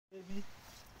baby.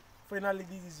 Finally,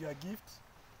 this is your gift.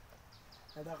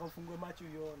 Nataka ufungue macho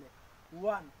uone.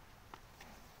 1,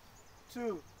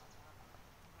 2,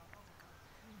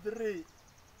 3.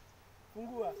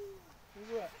 Fungua.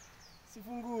 Fungua.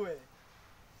 Sifungue.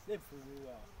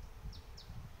 Sifungua.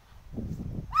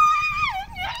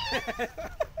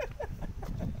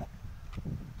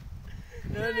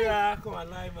 Nani yako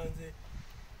walai manze.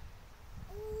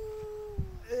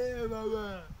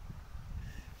 Baba.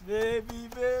 Baby.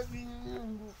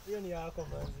 Hiyo ni yako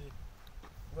manze.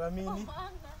 Uamini?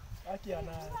 Haki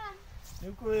anayo.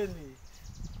 Ni kweli.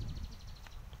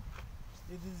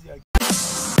 This is your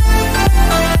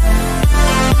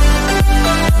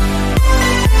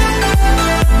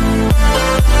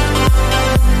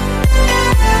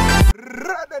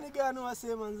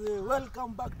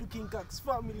welcome back to King Kax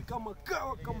family kama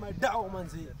dawa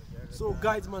manze. So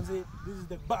guys manze, this is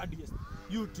the baddest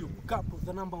YouTube couple,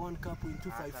 the #1 couple in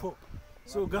 254.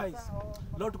 So guys,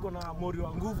 leo tuko na mori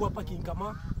wa nguvu hapa King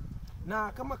Kama.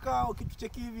 Na kama kao kitu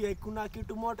cheki hivi kuna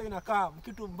kitu moto inakaa,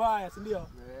 kitu mbaya, si ndio?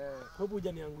 Hope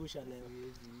hujaniangusha leo.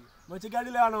 Macho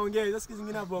gani leo anaongea, hizo siku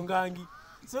zingine bongangi.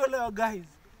 So leo guys,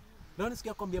 leo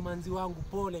nisikia kwambia manzi wangu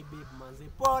pole babe manzi.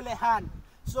 Pole han.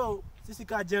 So sisi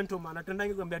ka gentleman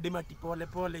natendangi kwambia dema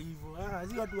pole hivyo.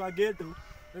 Si watu wa ghetto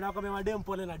tunakwambia madem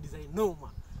pole na design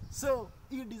noma. So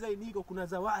hii design iko kuna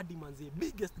zawadi manzi,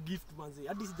 biggest gift manzi.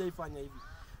 Hadi sijaifanya hivi.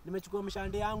 Nimechukua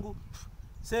mshande yangu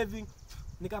saving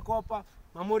nikakopa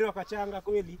mamori wakachanga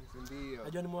kweli. Ndio.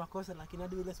 Najua nimewakosa lakini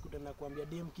hadi ile siku tena kuambia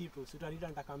dem kitu, sitanita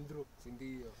nitakam through.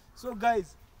 Ndio. So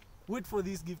guys, wait for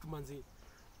this gift manzi.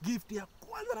 Gift ya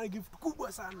kwanza na gift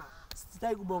kubwa sana.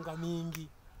 Sitaki kubonga mingi.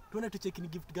 Tuone tucheki ni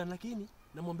gift gani lakini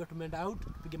namwambia tumeenda out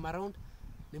tupige maround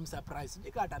ni msurprise.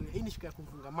 Nikata hii ni siku ya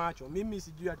kumfunga macho. Mimi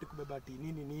sijui ati kubeba ati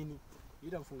nini.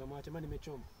 Ila mfunga macho maana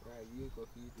nimechoma. Hiyo iko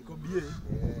fiti. Iko bie.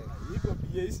 Iko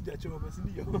bie sijachoma, si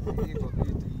ndio? Iko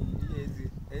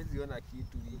fiti. Hizi ona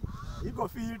kitu hii. Iko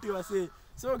fiti wase.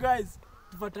 So guys,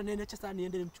 tufuatane na sasa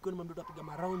niende nimchukue mambo tutapiga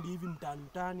maround hivi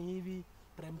mtani hivi.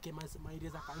 Tremke mairi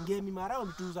za kangemi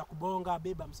maround tu za kubonga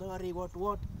beba I'm sorry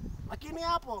what. Lakini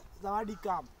hapo zawadi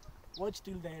come. Watch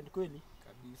till the end kweli.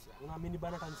 Kabisa. Unaamini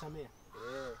bana kanisamea?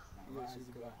 Hiyo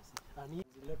shika. Ani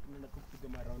leo tunaenda kupiga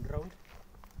maround.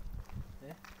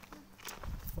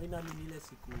 Finally ile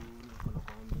siku niko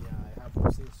nakwambia I have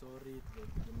to say sorry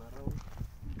to the maround.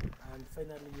 And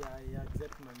finally I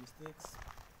accept my mistakes.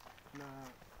 Na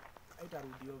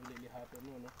haitarudio vile ile happen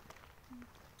unaona.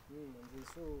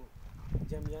 So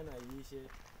jamiana iishe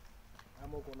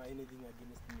ama uko na anything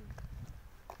against me.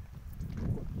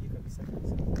 Uko kabisa.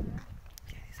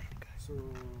 So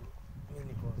mimi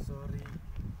niko sorry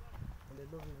and I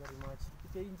love you very much.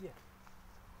 Ike ingia.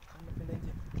 Anapenda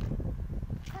ingia.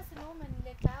 Sasa na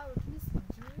umenileta out mimi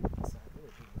sijui. Sasa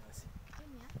wewe tu basi.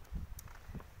 Kenya.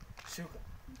 Shuka.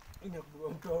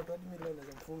 Inakuwa mtoto hadi mimi leo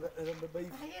naweza mfunga baba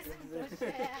hivi.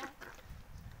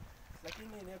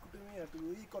 Lakini ni kutumia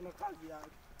tu iko na kazi ya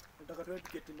nataka tuwe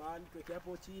tiketi mahali tuweke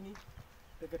hapo chini.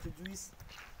 Tuweke juice,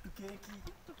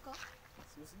 keki. Tuko.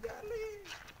 Usijali.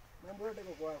 Mambo yote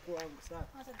kwa kwangu sawa.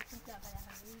 Hata tukiita hapa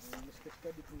yana nini?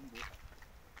 Nishikatika tumbo.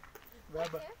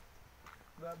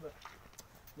 Baba.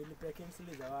 Nilipea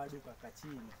Kingsley zawadi kwa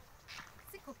chini.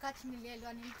 Siko kati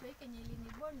nilielewa nilitoe Kenya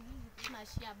ilini boni hivi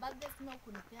tunashia birthday sima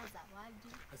kunipea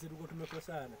zawadi. Sasa tuko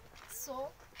tumekosana.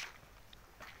 So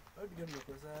Hadi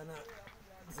tumekosana.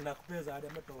 Zinakupea zawadi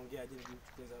ama tuongea aje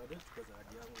nichukue zawadi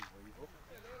yangu hivyo.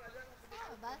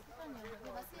 basi kwa nini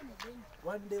basi ni deni.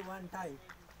 One day one time.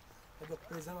 Ndio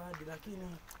kupea zawadi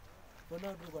lakini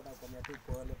mbona tulikuwa tunakwambia tu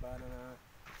pole bana na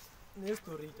ni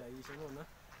story itaisha unaona?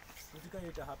 Nitika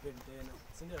ita happen tena.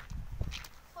 Si ndio?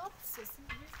 Hope so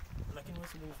sijui. Lakini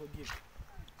wewe forgive.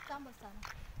 Tambo sana.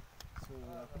 So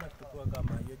hakuna kitu kwa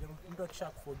kama hiyo. Mtu akisha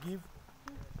forgive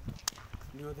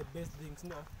ndio the best things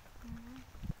no.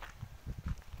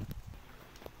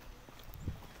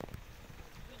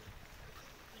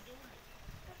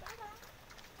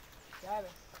 Sawa.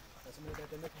 Sasa mimi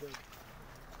nitaenda kidogo.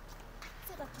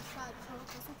 Sasa tufacho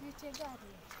tusipite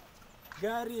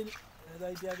Gari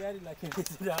zaidi ya gari lakini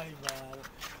si driver.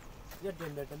 Ya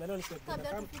tembea leo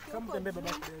nisipenda kama tembea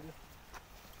baba kidogo.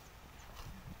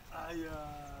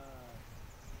 Aya.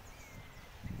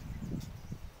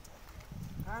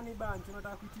 Hani bana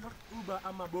tunataka kuitia Uber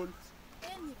ama Bolt.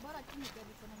 Ni bora tu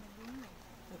gari kuna mgumu.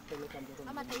 Kupeleka mtoto.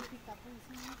 Ama taipika tu.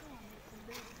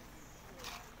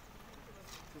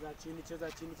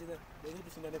 Cheza chini. Ndio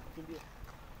tusindane kukimbia.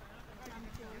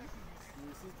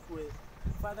 Sisi kwa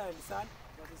father and son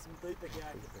basi simtoi peke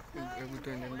yake. Hebu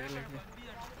tuende mbele.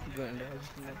 Banda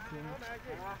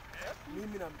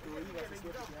Mimi na mtoi basi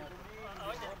sio peke yake.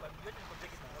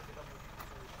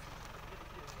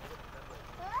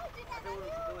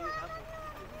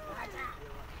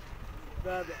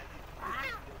 Baba.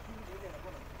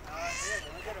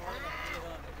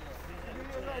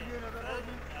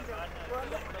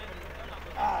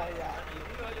 Aya.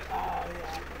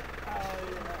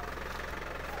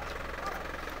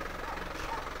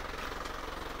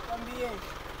 Kwambie.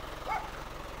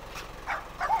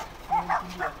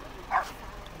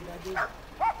 Ndio.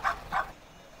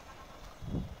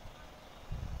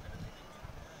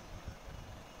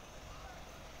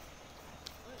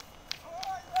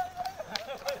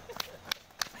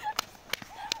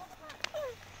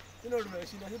 Sino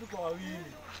tumeshinda sisi kwa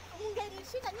wawili.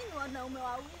 Mngenishinda nyinyi wanaume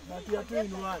wawili. But you are two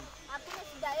in one. Hakuna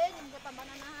shida yenu,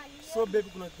 mngepambana na hali yenu. So baby,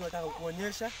 kuna kitu nataka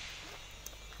kuonyesha.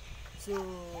 So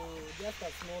just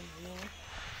a small thing.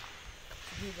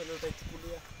 Sijui vile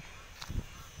utaichukulia.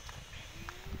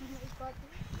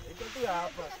 Iko tu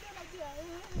hapa.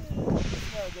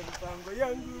 Sasa mipango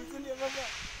yangu, si ndio baba?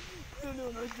 Sio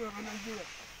unajua.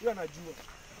 Yeye anajua.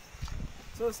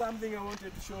 So something I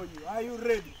wanted to show you. Are you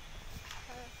ready?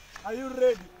 Are you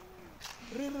ready?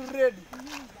 Really ready?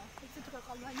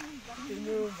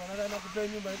 Nyumba, nataka nakupea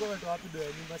nyumba. Iko watu wapi ndio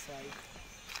nyumba sasa?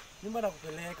 Nyumba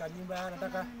nakupeleka, nyumba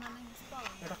nataka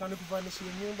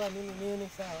nikupanishie nyumba nini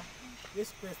sawa? Yes,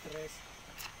 stress.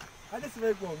 Hadi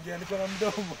siwezi kuongea, niko na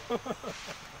mdomo.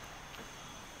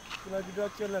 Kuna kitu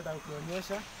actually nataka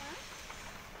kuonyesha.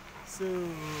 So,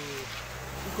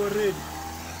 uko ready?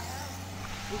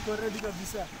 Uko ready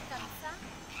kabisa?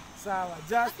 Sawa,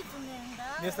 just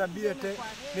nesabie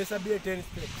 10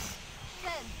 steps.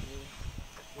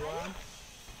 1 2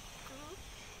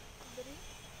 3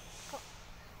 4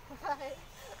 5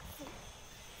 6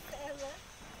 7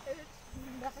 8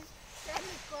 9 10.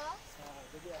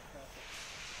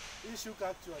 Hii shuka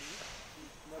actually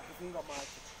na kufunga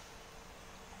macho.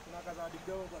 Kuna kazawadi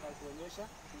kidogo kwa kuonyesha.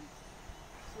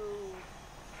 So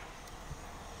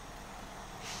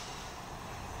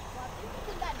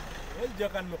wewe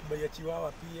jaka nimekubaia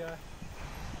chiwawa pia.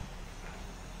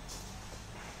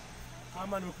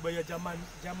 Ama nimekubaia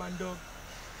German dog,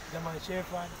 German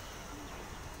shepherd.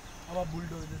 Ama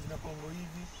bulldog zina Kongo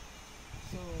hivi.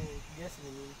 So guess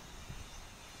ni nini?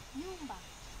 Nyumba.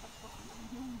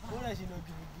 Mbona shino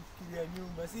kifikiria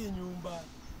nyumba, si nyumba.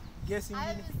 Guess ni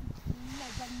nini?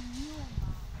 Nyumba.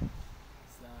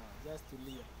 Sawa, just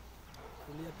tulia.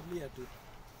 Tulia tu.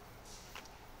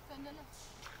 Tuendelee.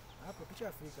 Hapo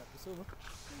tushafika tu. So dakika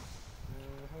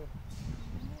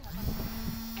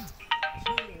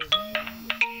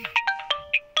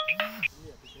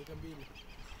mbili.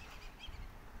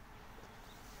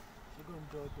 Niko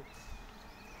mtoto.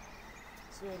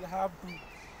 So we'll have to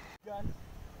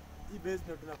hii base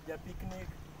ndio tunakuja picnic.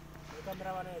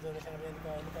 Kamera wana inaonyesha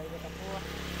nikaileta poa.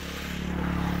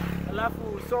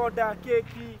 Alafu soda,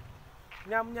 keki,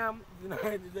 nyam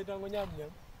zinaitwa nyam.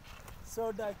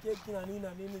 Soda, keki na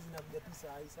nini zinakuja tu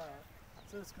saa hii sawa.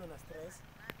 So usikiwe na stress.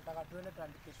 Nataka tuende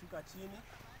tuandike shuka chini.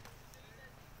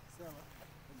 Sawa.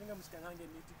 Nataka msikangange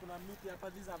miti. Kuna miti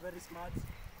hapa, these are very smart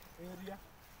area.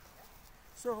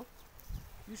 So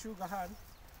you sugar hand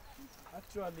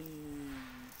actually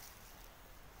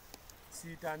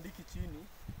sitaandiki chini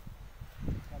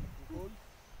kama cold.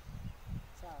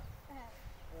 Sawa.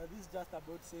 This is just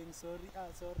about saying sorry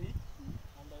and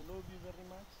I love you very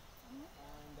much.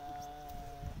 And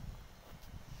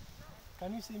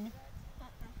can you see me?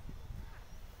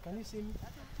 Can you see me?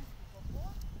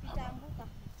 Itaanguka.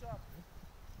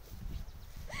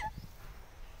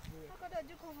 Hakuna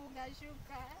juu kufunga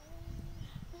shuka.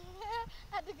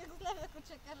 Hadi kikula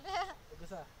kuchekelea. Uko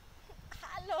sawa?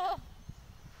 Halo.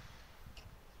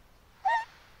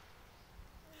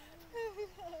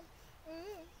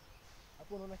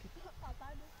 Hapo unaona kitu?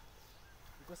 Hapana.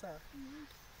 Uko sawa?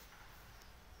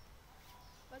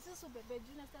 Basi subebe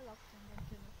juu na sala kutembea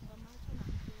kwa macho na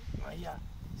mkono. Yeah.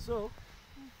 So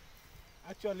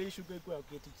actually shuka iko ya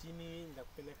keti chini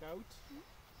ndakupeleka out.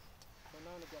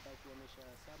 Bana nataka kuonyesha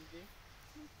something.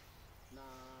 Na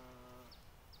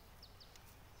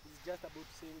it's just about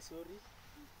saying sorry.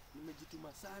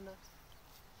 Nimejituma sana.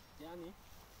 Yaani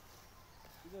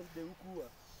hizo ndio ukua.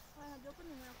 Unajua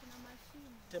kuna mashine.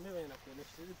 Tembea na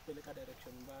kuonyesha hizi kupeleka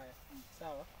direction mbaya.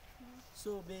 Sawa?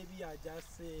 So baby, I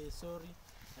just say sorry.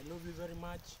 I love you very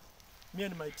much. Me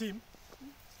and my team,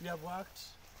 we have worked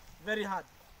very hard.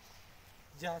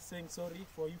 Just saying sorry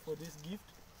for you for this gift.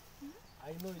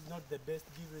 I know it's not the best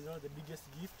gift, it's not the biggest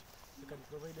gift. You can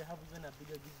provide, have even a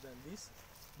bigger gift than this.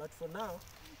 But for now,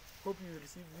 hope you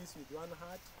receive this with one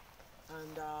heart.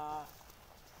 And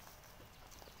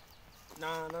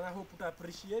na hope to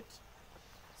appreciate.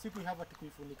 Siku have to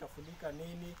kuifunika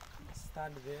nini,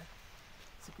 stand there.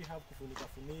 Siku have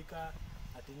kufunika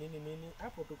ati nini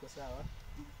hapo tuko sawa.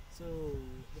 So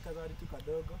nikazawadi tu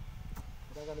kadogo,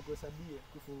 nataka nikuhesabie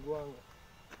kufunguanga.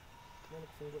 Nani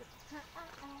kufungua?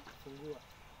 Fungua.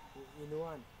 In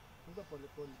 1. Funga pole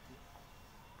pole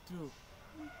tu. 2.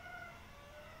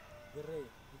 3.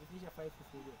 Nikifisha 5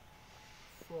 ufungue.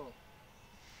 4.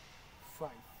 5.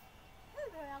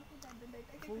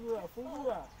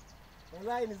 Fungua.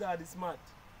 Wallahi ni zawadi smart.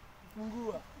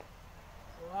 Fungua.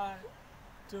 1,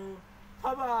 2.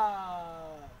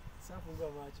 Haba. Sasa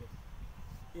fungua macho.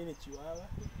 Hii ni chiwawa.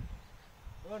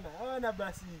 Ona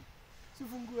basi.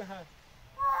 Sifungue hapa.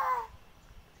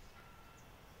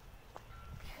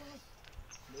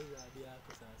 Ndio zawadi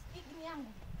yako sasa. Hii ni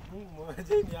yangu. Mungu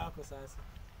mmoja ni yako sasa.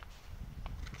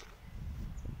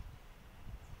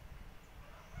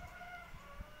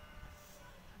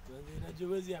 Tuanze na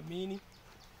juwezi amini.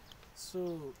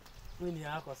 So, hii ni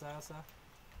yako sasa.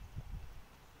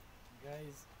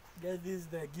 Guys, this is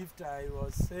the gift I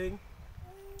was saying.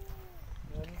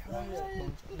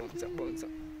 Bonza.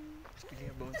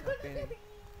 Shikilia bonza peni.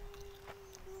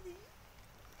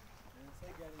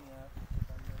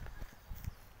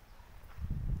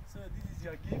 So this is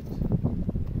your gift.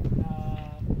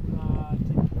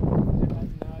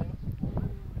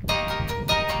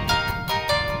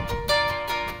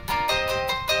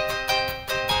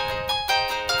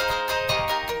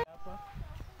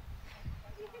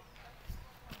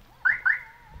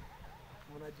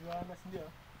 Mnajuana, si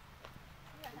ndio?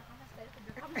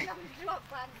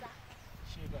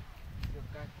 Shika.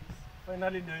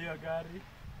 Finally ndio hiyo gari.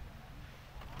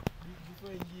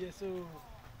 Before ingie, so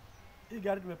hii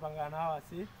gari tumepangana na hawa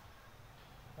si.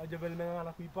 Hajabali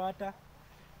nimeng'ang'ana kuipata.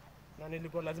 Na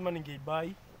nilikuwa lazima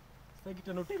ningeibai. Sasa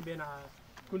tena utembee na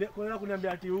kuna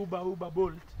kuniambia ati Uber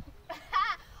Bolt.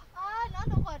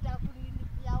 Naona kwa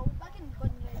atakulipia ubaki niko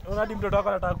nile. Unadi mtoto wako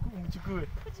anataka kumchukue.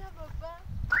 Kuja baba.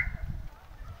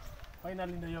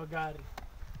 Finally ndio hiyo gari.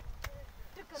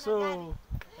 Tuko na So gari.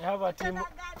 I have a Tuko na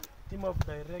gari. team of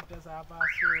directors hapa,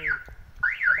 so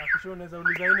natakushow unaweza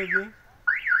uliza anything.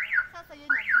 Sasa yeye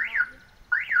anasemaje?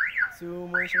 Si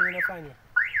umwonyeshe nini nafanywa.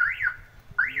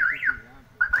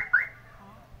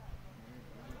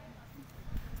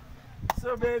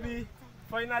 So baby,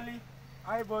 finally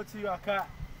I bought you a car.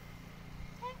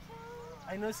 Thank you.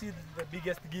 I know this is the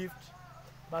biggest gift,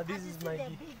 but this is my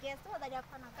gift.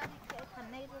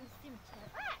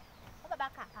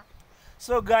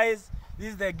 So guys, this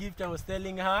is the gift I was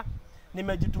telling her.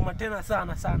 Nimejituma tena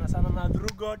sana na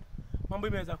through God mambo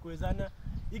imeweza kuwezana.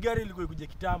 Hii gari ilikuwa ikuje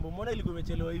kitambo. Umeona ilikuwa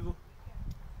imechelewa hivyo.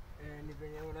 Ni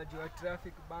venye unajua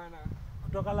traffic bana.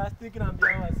 Kutoka last week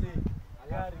naambia wase.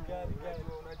 Gari.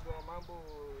 Unajua mambo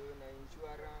na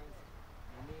insurance,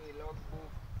 ni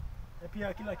logbook. Na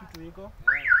pia kila kitu iko. Yeah.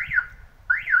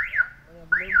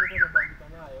 Vile mtoto amebambika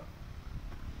nayo.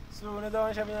 So unaweza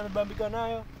onyesha vile amebambika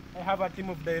nayo. I have a team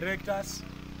of directors.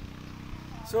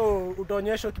 So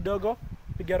utaonyesha kidogo,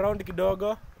 piga round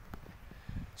kidogo.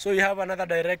 So you have another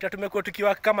director. Tumekuwa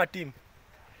tukiwa kama team.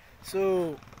 So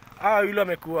yule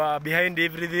amekuwa behind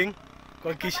everything.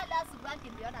 Kwa kisha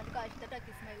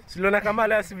Siliona kama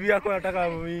leo asubuhi yako nataka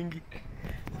wingi.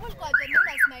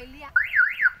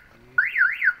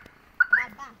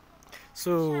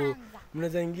 So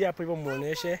mnaweza ingia hapo hivyo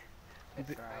muoneshe.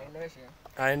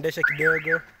 Aendeshe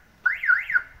kidogo.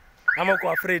 Ama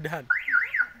uko afraid hand?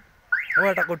 Ama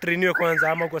unataka utrainiwe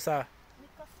kwanza ama uko sawa?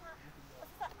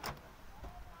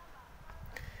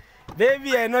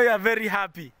 Baby, I know you are very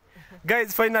happy.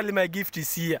 Guys, finally my gift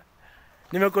is here.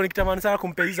 Nimekuwa nikitamani sana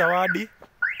kumpea hii zawadi.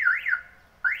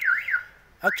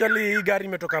 Actually hii gari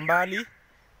imetoka mbali.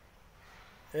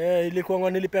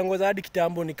 Ilikuwa nilipewa zawadi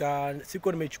kitambo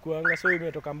siko nimeichukuanga, so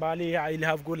imetoka mbali. Ili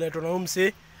have kuletwa na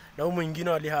umse na huyu mwingine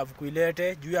wali have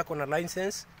kuilete juu yako na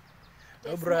license.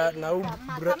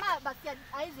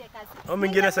 Au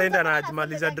mwingine sasa ndio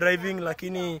anamaliza driving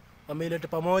lakini ameileta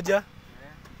pamoja.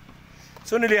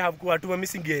 So nili have kuwatuma mimi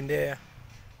singeendea.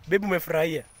 Baby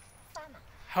umefurahia? Sana.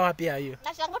 Hawa pia hiyo.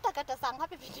 Nashangaa utakata saa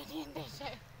ngapi vitu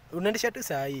niendeshe? Unaendesha tu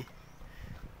saa hii.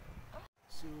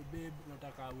 So babe,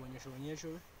 nataka uonyeshe.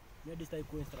 Mimi sitaki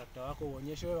ku instructor wako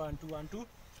uonyeshe 1 2 1 2.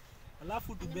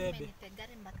 Alafu tubebe. Nipe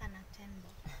gari mpaka na tembo.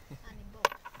 Ani bo.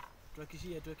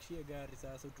 Tuakishie gari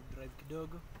sasa tu drive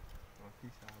kidogo.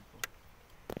 Wakisha hapo.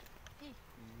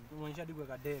 Uonyesha digwa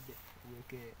kadebe.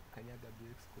 Uweke kanyaga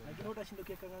brakes kwa. Lakini utashinda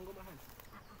kiweka ngoma hapa.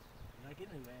 Lakini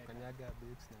wewe kanyaga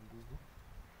brakes na nguvu.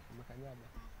 Umekanyaga.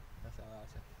 Sasa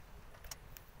washa.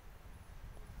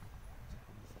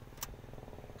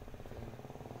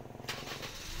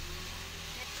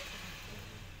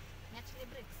 Naturally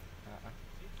breaks.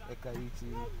 Eka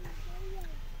hichi.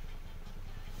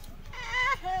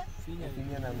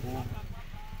 finya Na nguvu.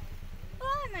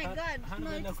 my god. Hana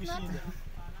No, ina it's not. kushinda.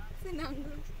 Sina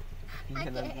nguvu.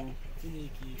 Finya na nguvu. Finya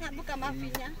hiki. Tabu kama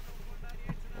finya.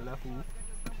 Alafu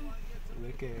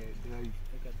uweke drive.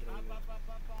 Weka drive.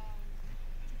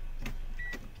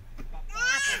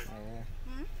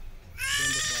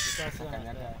 Twende sasa.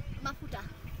 Kanyaga. Mafuta.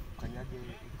 Kanyage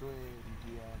itoe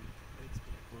njia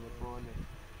polepole.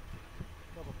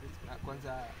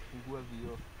 Kwanza fungua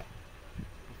vioo.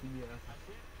 Ufinye hapa.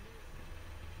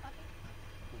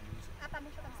 Hapa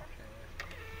mwisho kabisa.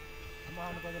 Ama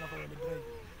hana kwanza nafanya ni drive.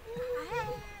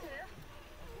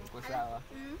 Uko sawa?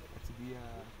 Achilia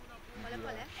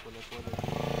Polepole.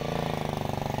 polepole.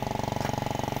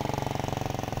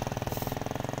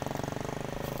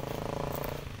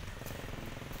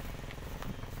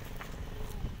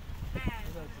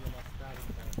 Sasa tuna stari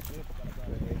sana. Kwa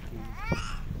barabara.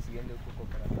 Usiende huko kwa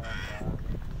barabara sana.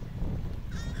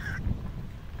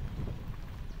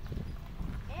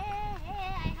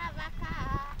 Hey, I have a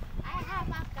car. I have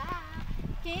a car.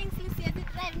 Kingsley siwezi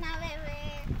drive na wewe.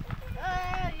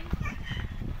 Oi.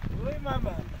 Oi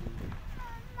mama.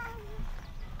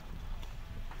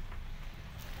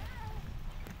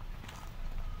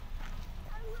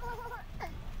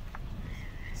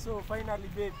 So finally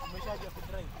babe, umeshajua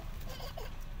kudrive.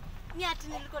 Ni ati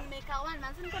nilikuwa nimeka one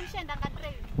man, nilikuwa nishaenda ka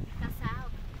drive nikasahau.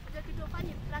 Ndio kitu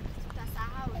ufanye practice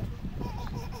utasahau tu.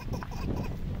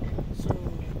 So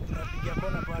tunapiga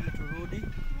kona pale turudi.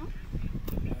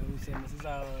 Useme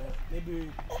sasa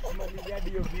maybe tumalizie hadi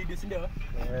hiyo video, si ndio?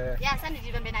 Ya sasa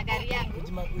nijibambe na gari yangu.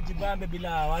 Ujibambe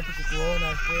bila watu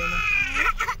kukuona tena.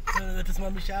 So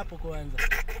tusimamisha hapo kwanza.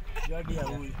 Jadi ya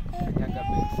huyu. Kanyaga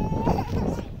base.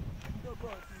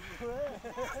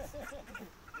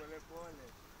 Polepole.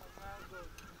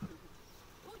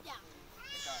 Kuja.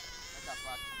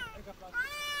 Eka park.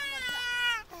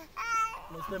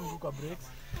 Nasikia mguu kwa brakes.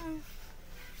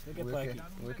 Weke parking.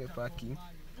 Weke parking.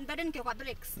 Bado niko kwa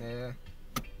brakes.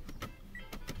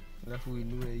 Alafu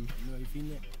uinue hii. Ndio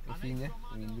ifinye. Ufinye,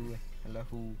 uinue.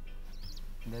 Alafu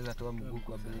unaweza toa mguu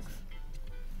kwa brakes.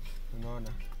 Unaona?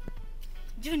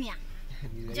 Junior.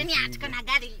 Ni rahisi Junior hivyo. tuko na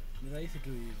gari. Ni rahisi tu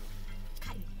hivyo.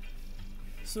 Kali.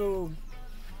 So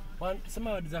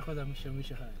sema wadi zako za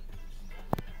mwisho haya.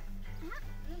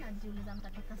 Mimi najiuliza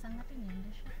mtatoka saa ngapi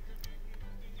niendesha?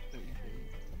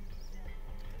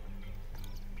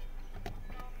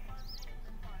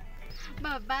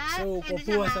 Baba. So uko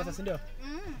poa sasa, si ndio?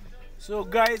 So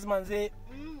guys manze,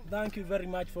 thank you very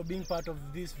much for being part of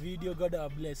this video. God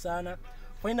bless sana.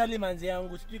 Finally manze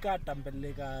yangu sijui kama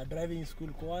atampeleka driving school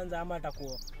kwanza ama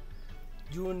atakuwa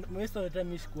June most of the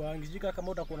time sikuangi. Sijui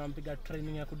kama utakuwa unampiga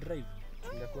training ya kudrive.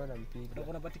 Nitakuwa nampiga. Utakuwa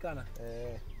unapatikana?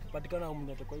 Patikana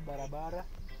umnete kwa hii barabara.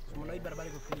 Umeona hii barabara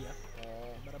iko clear.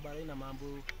 Barabara ina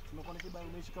mambo. Tunakuwa na kibao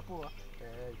umeshika poa.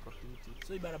 Iko fiti.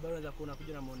 So hii barabara unaweza kuona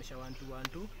kuja na muonesha 1 2 1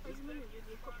 2.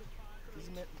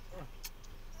 Zime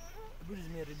Hebu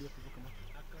zime radio hapo kama.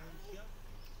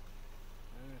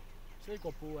 So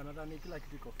iko poa, nadhani kila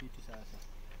kitu iko fiti sasa.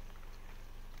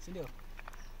 Si ndio?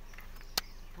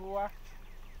 Poa.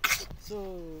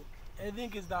 So I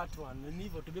think is that one. Ni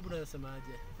hivyo tu, bibi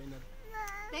unasemaje? Final.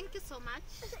 Thank you so much.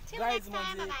 Till Guys, next time.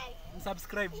 manze, Bye bye.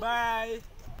 subscribe. Bye.